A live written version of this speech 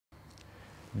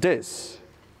This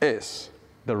is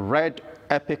the Red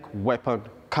Epic Weapon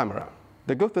camera.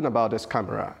 The good thing about this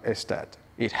camera is that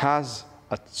it has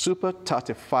a Super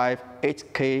 35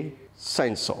 8K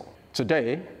sensor.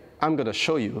 Today, I'm going to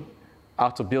show you how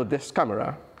to build this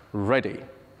camera ready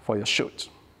for your shoot.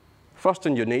 First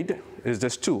thing you need is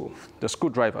this tool, the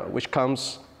screwdriver, which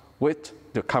comes with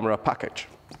the camera package.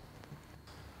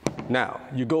 Now,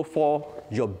 you go for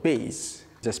your base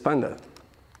expander,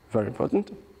 very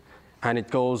important, and it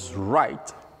goes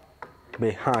right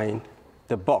behind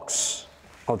the box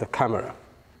of the camera.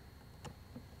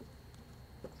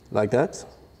 Like that,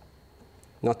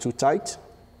 not too tight.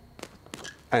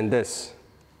 And this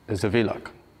is the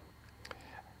V-lock.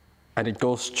 And it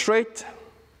goes straight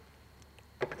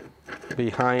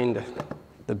behind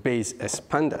the base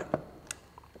expander.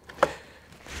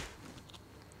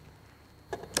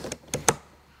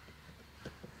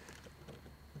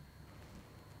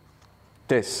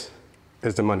 This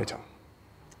is the monitor.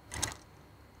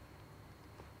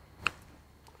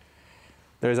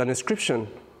 There is an inscription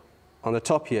on the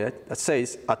top here that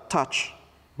says attach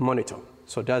monitor.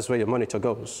 So that's where your monitor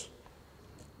goes.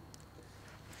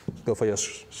 Go for your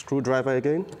screwdriver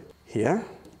again, here,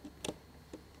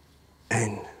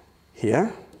 and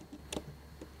here.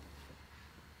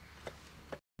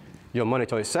 Your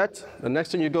monitor is set. The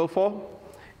next thing you go for,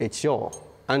 it's your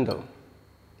handle.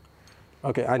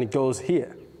 Okay, and it goes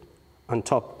here on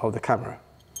top of the camera.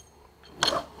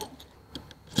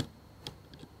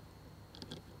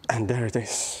 And there it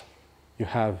is. You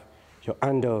have your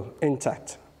handle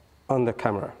intact on the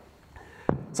camera.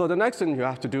 So the next thing you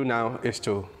have to do now is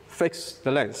to fix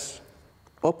the lens.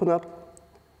 Open up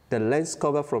the lens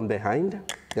cover from behind.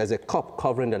 There's a cup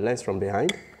covering the lens from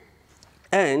behind.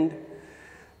 And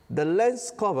the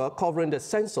lens cover covering the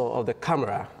sensor of the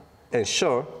camera.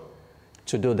 Ensure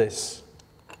to do this.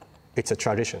 It's a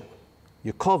tradition.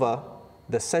 You cover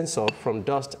the sensor from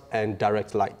dust and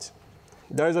direct light.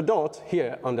 There is a dot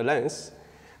here on the lens,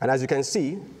 and as you can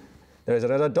see, there is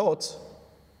another dot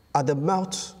at the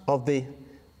mouth of the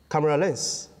camera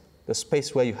lens, the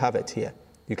space where you have it here.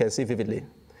 You can see vividly.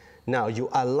 Now, you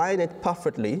align it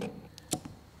perfectly,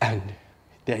 and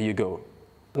there you go.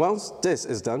 Once this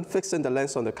is done, fixing the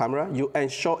lens on the camera, you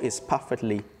ensure it's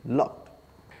perfectly locked.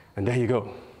 And there you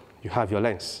go. You have your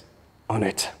lens on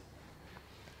it.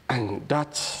 And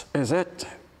that is it.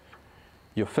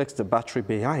 You fix the battery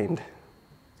behind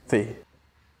the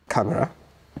camera.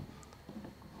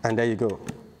 And there you go,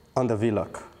 on the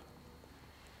V-lock.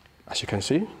 As you can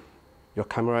see, your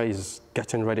camera is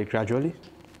getting ready gradually.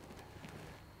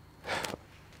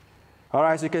 All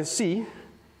right, as you can see,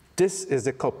 this is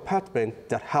the compartment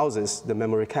that houses the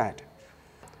memory card.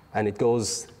 And it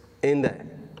goes in there.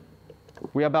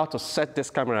 We're about to set this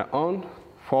camera on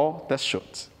for the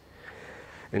shoot.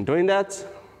 In doing that,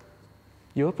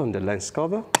 you open the lens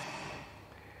cover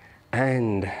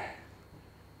and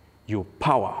you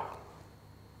power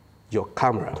your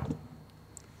camera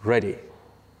ready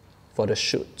for the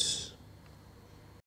shoot.